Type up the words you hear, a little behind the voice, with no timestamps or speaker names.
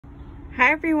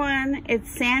Hi everyone,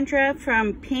 it's Sandra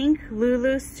from Pink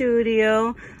Lulu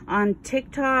Studio on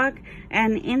TikTok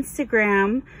and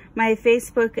Instagram. My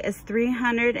Facebook is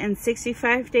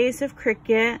 365 Days of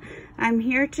Cricut. I'm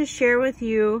here to share with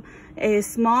you a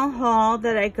small haul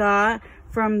that I got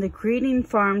from the Greeting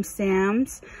Farm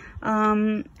stamps.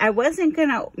 I wasn't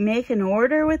gonna make an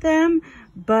order with them,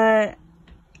 but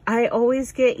I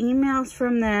always get emails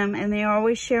from them and they're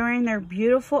always sharing their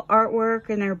beautiful artwork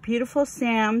and their beautiful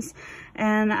stamps.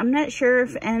 And I'm not sure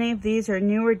if any of these are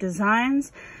newer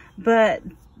designs, but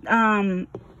I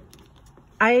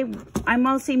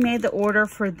mostly made the order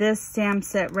for this stamp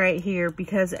set right here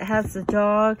because it has the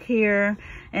dog here,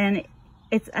 and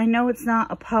I know it's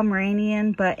not a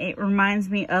Pomeranian, but it reminds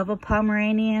me of a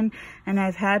Pomeranian, and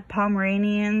I've had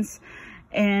Pomeranians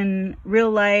in real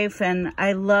life and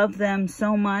I love them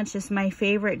so much. It's my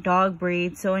favorite dog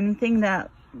breed, so anything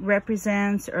that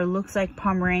represents or looks like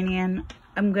Pomeranian,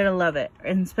 I'm gonna love it.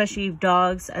 And especially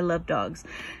dogs, I love dogs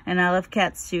and I love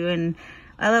cats too, and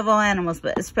I love all animals,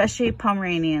 but especially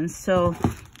Pomeranians. So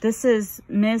this is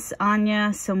Miss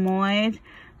Anya Samoyed.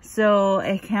 So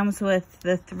it comes with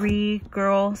the 3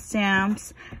 girl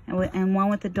stamps and one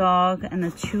with the dog and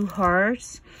the 2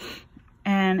 hearts.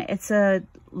 And it's a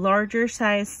larger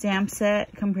size stamp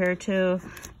set compared to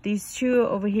these 2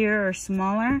 over here are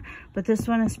smaller, but this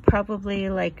one is probably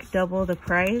like double the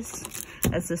price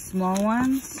as the small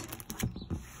ones.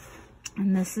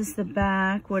 And this is the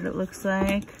back, what it looks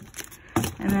like.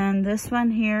 And then this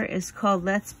one here is called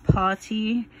Let's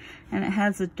Potty, and it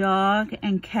has a dog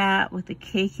and cat with the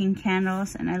cake and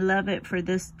candles, and I love it for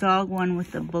this dog one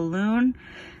with the balloon.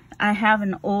 I have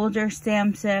an older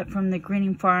stamp set from the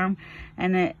Greeting Farm,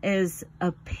 and it is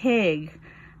a pig.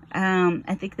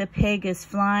 I think the pig is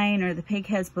flying, or the pig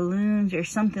has balloons or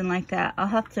something like that. I'll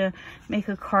have to make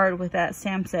a card with that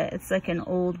stamp set. It's like an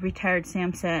old retired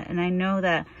stamp set, and I know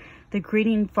that the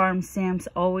Greeting Farm stamps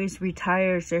always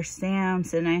retires their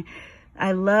stamps, and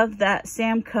I love that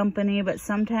stamp company, but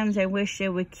sometimes I wish they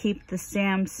would keep the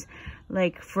stamps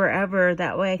like forever.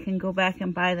 That way I can go back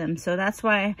and buy them. So that's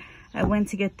why I went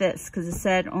to get this, because it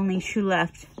said only 2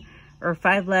 left or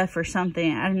 5 left or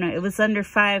something. I don't know. It was under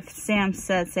 5 stamp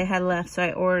sets they had left, so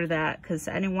I ordered that because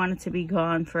I didn't want it to be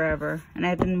gone forever. And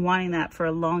I've been wanting that for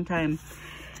a long time.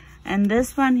 And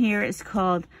this one here is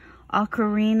called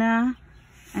Ocarina,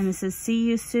 and it says see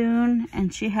you soon.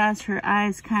 And she has her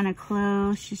eyes kind of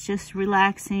closed. She's just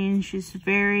relaxing. She's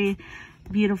very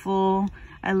beautiful.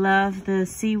 I love the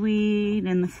seaweed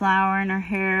and the flower in her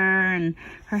hair, and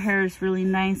her hair is really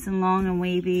nice and long and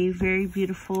wavy, very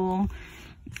beautiful.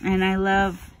 And I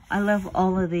love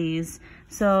all of these.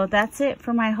 So that's it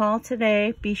for my haul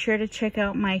today. Be sure to check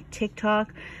out my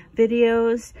TikTok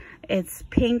videos. It's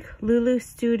Pink Lulu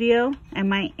Studio, and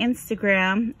my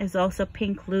Instagram is also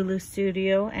Pink Lulu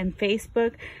Studio, and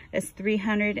Facebook is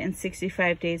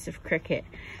 365 Days of Cricut.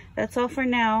 That's all for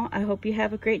now. I hope you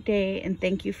have a great day, and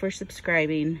thank you for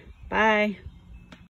subscribing. Bye.